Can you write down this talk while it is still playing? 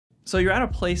So you're at a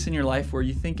place in your life where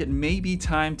you think it may be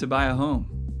time to buy a home.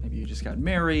 Maybe you just got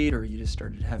married, or you just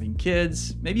started having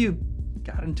kids. Maybe you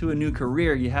got into a new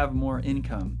career, you have more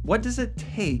income. What does it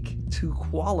take to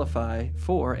qualify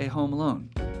for a home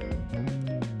loan?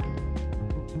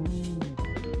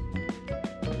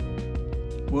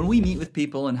 When we meet with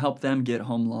people and help them get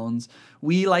home loans,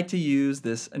 we like to use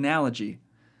this analogy.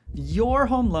 Your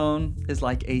home loan is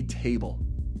like a table.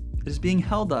 It is being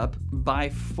held up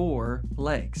by 4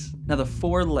 legs. Now, the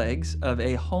 4 legs of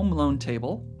a home loan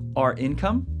table are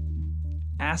income,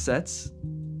 assets,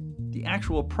 the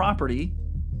actual property,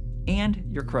 and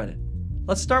your credit.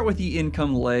 Let's start with the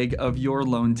income leg of your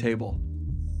loan table.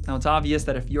 Now, it's obvious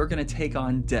that if you're going to take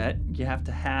on debt, you have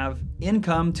to have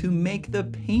income to make the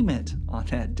payment on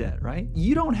that debt, right?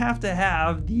 You don't have to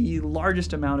have the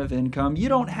largest amount of income. You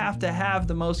don't have to have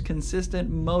the most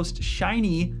consistent, most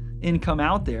shiny income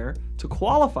out there to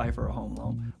qualify for a home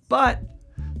loan. But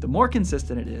the more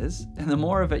consistent it is, and the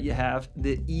more of it you have,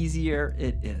 the easier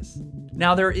it is.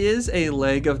 Now, there is a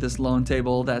leg of this loan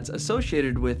table that's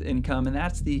associated with income, and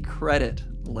that's the credit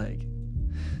leg.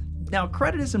 Now,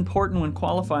 credit is important when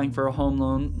qualifying for a home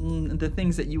loan. The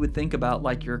things that you would think about,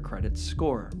 like your credit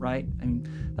score, right? I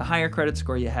mean, the higher credit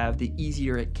score you have, the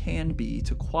easier it can be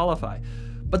to qualify.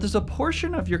 But there's a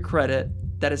portion of your credit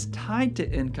that is tied to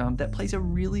income that plays a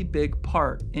really big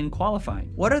part in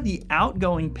qualifying. What are the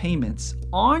outgoing payments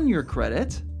on your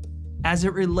credit as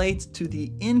it relates to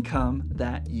the income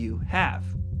that you have?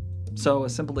 So a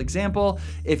simple example,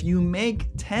 if you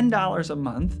make $10 a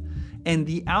month and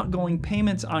the outgoing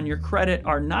payments on your credit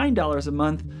are $9 a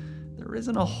month, there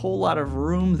isn't a whole lot of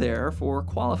room there for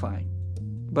qualifying.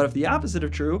 But if the opposite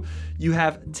is true, you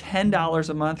have $10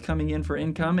 a month coming in for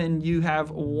income and you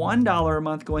have $1 a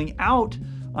month going out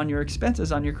on your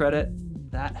expenses on your credit,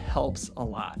 that helps a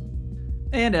lot.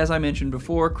 And as I mentioned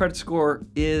before, credit score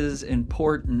is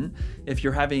important. If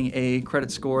you're having a credit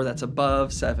score that's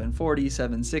above 740,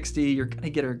 760, you're gonna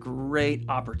get a great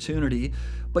opportunity,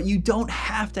 but you don't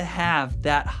have to have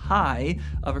that high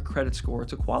of a credit score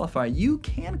to qualify. You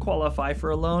can qualify for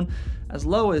a loan as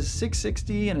low as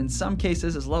 660, and in some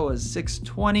cases as low as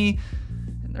 620.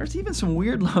 And there's even some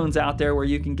weird loans out there where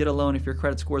you can get a loan if your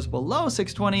credit score is below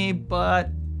 620, but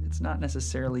it's not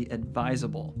necessarily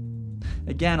advisable.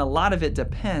 Again, a lot of it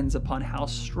depends upon how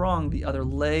strong the other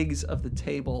legs of the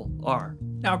table are.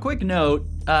 Now, a quick note,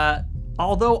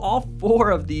 although all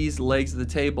 4 of these legs of the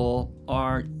table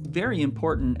are very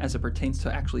important as it pertains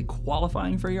to actually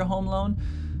qualifying for your home loan,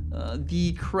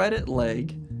 the credit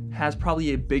leg has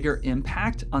probably a bigger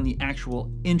impact on the actual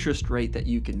interest rate that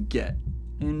you can get.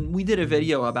 And we did a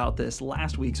video about this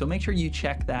last week, so make sure you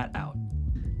check that out.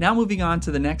 Now moving on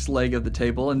to the next leg of the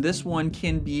table, and this one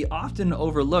can be often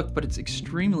overlooked, but it's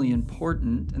extremely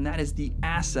important, and that is the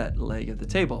asset leg of the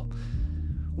table.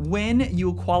 When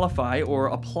you qualify or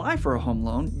apply for a home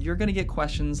loan, you're gonna get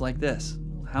questions like this.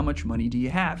 How much money do you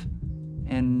have?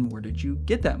 And where did you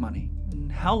get that money? And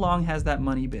how long has that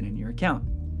money been in your account?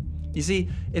 You see,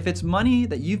 if it's money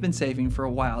that you've been saving for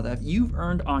a while, that you've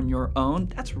earned on your own,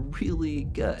 that's really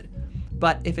good.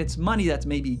 But if it's money that's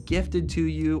maybe gifted to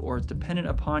you or it's dependent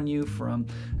upon you from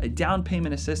a down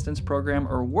payment assistance program,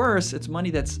 or worse, it's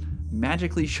money that's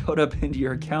magically showed up into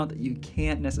your account that you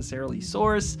can't necessarily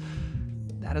source,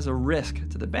 that is a risk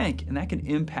to the bank, and that can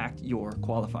impact your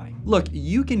qualifying. Look,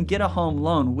 you can get a home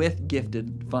loan with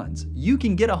gifted funds. You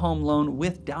can get a home loan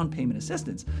with down payment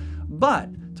assistance. But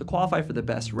to qualify for the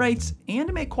best rates and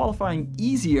to make qualifying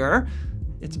easier,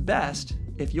 it's best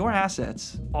if your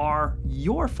assets are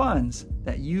your funds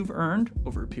that you've earned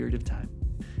over a period of time.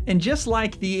 And just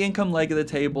like the income leg of the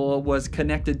table was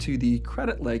connected to the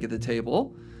credit leg of the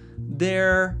table,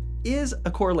 there is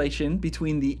a correlation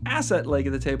between the asset leg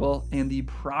of the table and the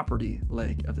property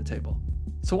leg of the table.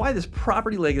 So why this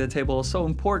property leg of the table is so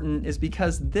important is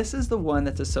because this is the one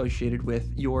that's associated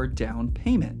with your down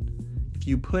payment. If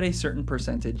you put a certain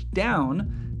percentage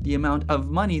down, the amount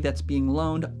of money that's being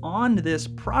loaned on this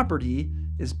property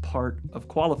is part of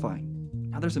qualifying.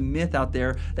 Now, there's a myth out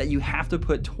there that you have to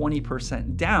put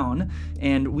 20% down,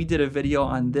 and we did a video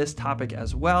on this topic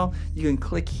as well. You can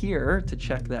click here to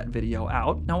check that video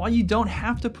out. Now, while you don't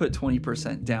have to put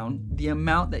 20% down, the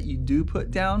amount that you do put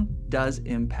down does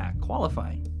impact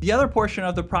qualifying. The other portion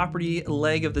of the property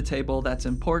leg of the table that's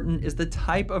important is the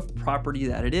type of property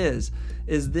that it is.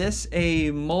 Is this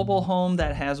a mobile home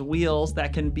that has wheels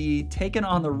that can be taken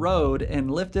on the road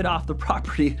and lifted off the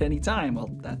property at any time? Well,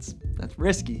 that's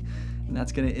risky, and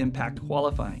that's going to impact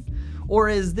qualifying. Or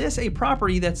is this a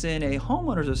property that's in a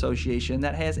homeowners association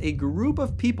that has a group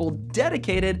of people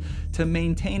dedicated to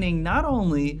maintaining not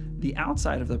only the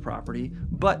outside of the property,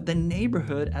 but the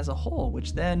neighborhood as a whole,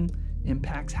 which then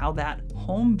impacts how that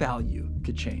home value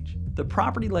could change? The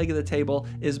property leg of the table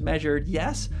is measured,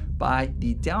 yes, by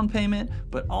the down payment,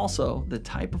 but also the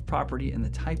type of property and the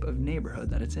type of neighborhood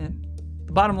that it's in.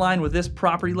 The bottom line with this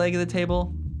property leg of the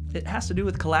table, it has to do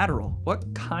with collateral.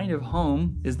 What kind of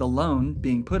home is the loan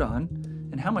being put on,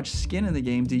 and how much skin in the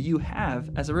game do you have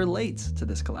as it relates to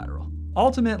this collateral?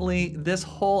 Ultimately, this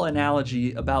whole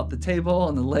analogy about the table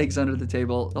and the legs under the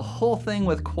table, the whole thing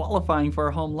with qualifying for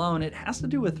a home loan, it has to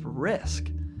do with risk.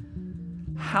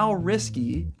 How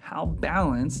risky, how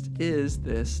balanced is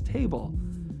this table?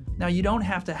 Now, you don't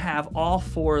have to have all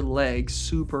 4 legs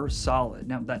super solid.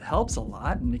 Now, that helps a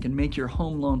lot, and it can make your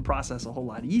home loan process a whole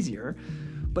lot easier,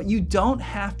 but you don't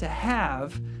have to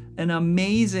have an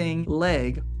amazing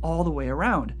leg all the way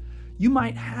around. You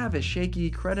might have a shaky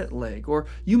credit leg, or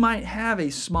you might have a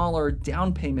smaller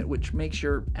down payment, which makes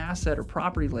your asset or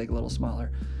property leg a little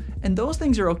smaller. And those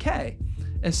things are okay,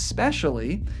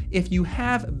 especially if you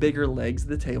have bigger legs of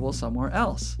the table somewhere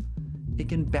else. It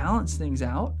can balance things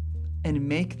out and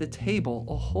make the table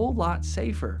a whole lot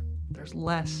safer. There's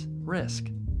less risk.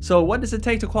 So what does it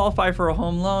take to qualify for a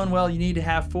home loan? Well, you need to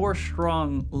have 4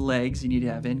 strong legs. You need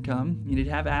to have income, you need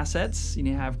to have assets, you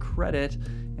need to have credit,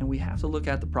 and we have to look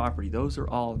at the property. Those are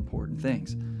all important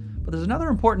things. But there's another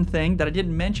important thing that I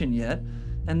didn't mention yet,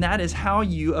 and that is how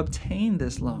you obtain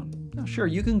this loan. Now, sure,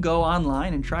 you can go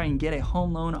online and try and get a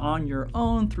home loan on your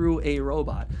own through a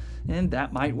robot, and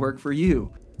that might work for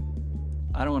you.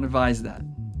 I don't advise that.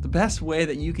 The best way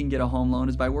that you can get a home loan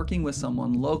is by working with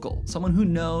someone local, someone who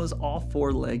knows all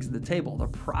 4 legs of the table, the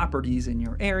properties in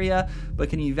your area, but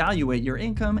can evaluate your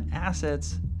income,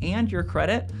 assets, and your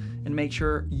credit, and make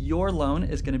sure your loan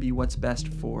is going to be what's best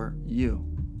for you.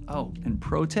 Oh, and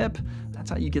pro tip,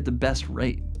 that's how you get the best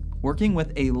rate. Working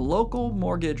with a local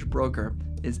mortgage broker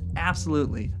is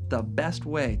absolutely the best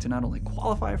way to not only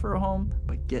qualify for a home,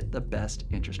 but get the best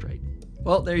interest rate.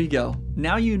 Well, there you go.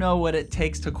 Now you know what it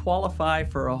takes to qualify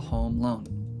for a home loan.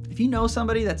 If you know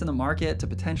somebody that's in the market to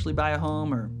potentially buy a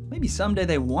home, or maybe someday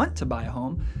they want to buy a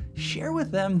home, share with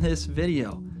them this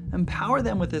video. Empower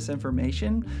them with this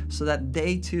information so that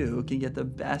they too can get the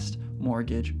best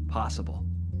mortgage possible.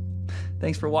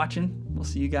 Thanks for watching. We'll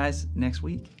see you guys next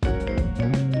week.